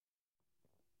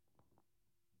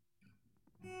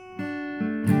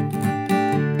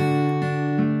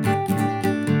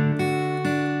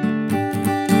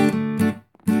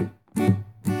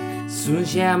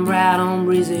Sunshine bright on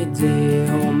breezy day,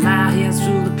 hold my head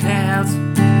through the clouds.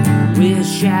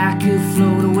 Wish I could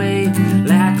float away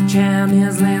like a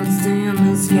Chinese lamp in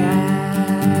the sky.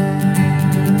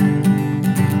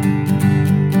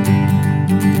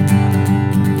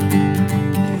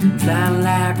 Flying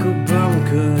like a bone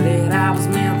cut, I was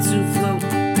meant to float,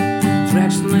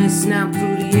 directionless now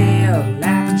through the air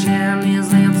like a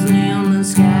Chinese lamp in the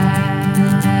sky.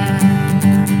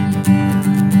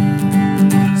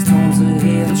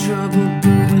 Trouble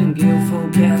brewing, gale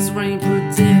forecast, rain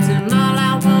protecting. All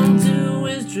I wanna do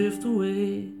is drift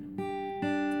away.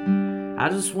 I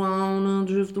just wanna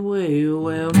drift away.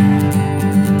 Well,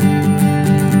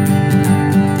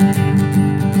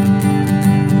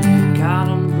 caught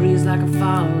on the breeze like a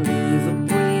falling leaf. The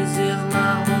breeze is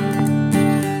my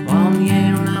home. On the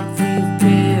air and I'm free of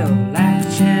pale like the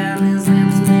Chinese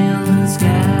lamps in the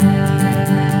sky.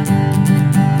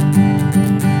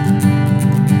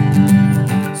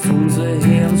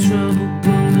 Trouble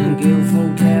brewing, gale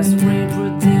forecast, rain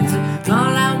predicted.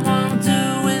 All I wanna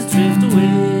do is drift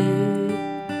away.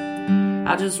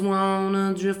 I just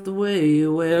wanna drift away.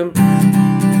 Well,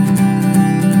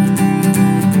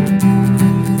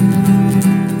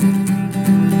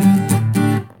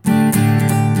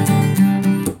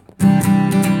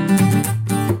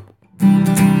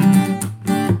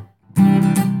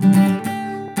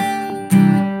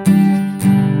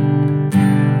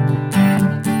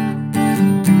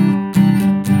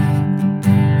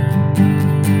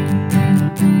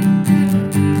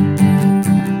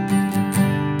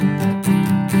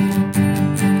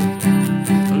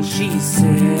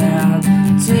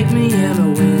 take me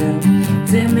anywhere,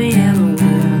 take me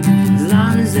anywhere, as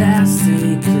long as I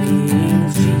stay clean.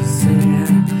 She said,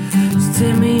 just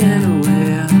take me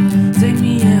anywhere, take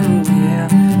me anywhere,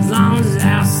 as long as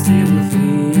I stay with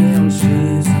him.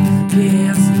 She's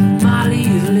kiss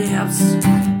Molly's lips,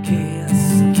 kiss,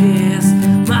 kiss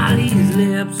Molly's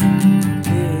lips,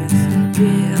 kiss,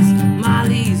 kiss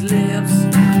Molly's lips,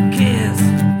 kiss,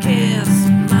 kiss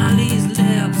Molly's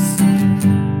lips.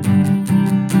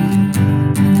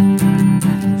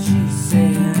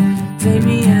 Take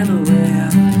me anywhere,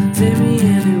 take me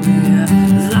anywhere,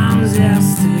 as long as I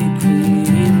stay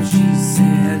clean. She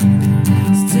said,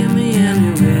 just take me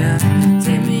anywhere,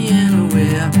 take me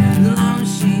anywhere, as long as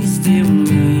she stay with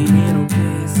me. Oh,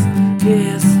 kiss,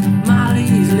 kiss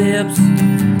Molly's lips,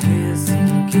 kiss,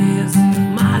 kiss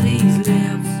Molly's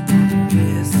lips,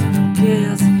 kiss,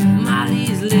 kiss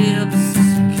Molly's lips,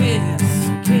 kiss,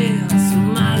 kiss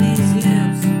Molly's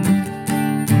lips.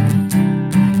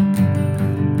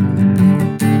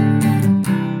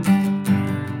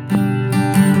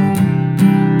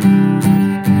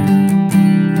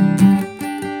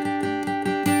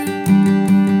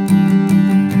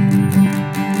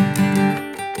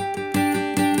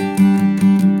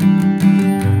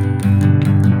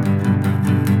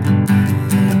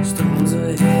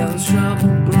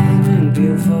 Trouble brewing,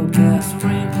 gale forecast,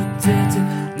 rain protected,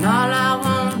 and all I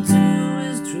wanna do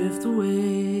is drift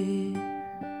away.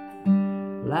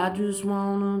 Well, I just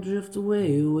wanna drift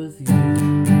away with you.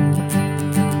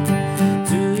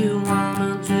 Do you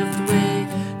wanna drift away?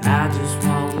 I just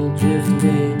wanna drift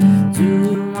away.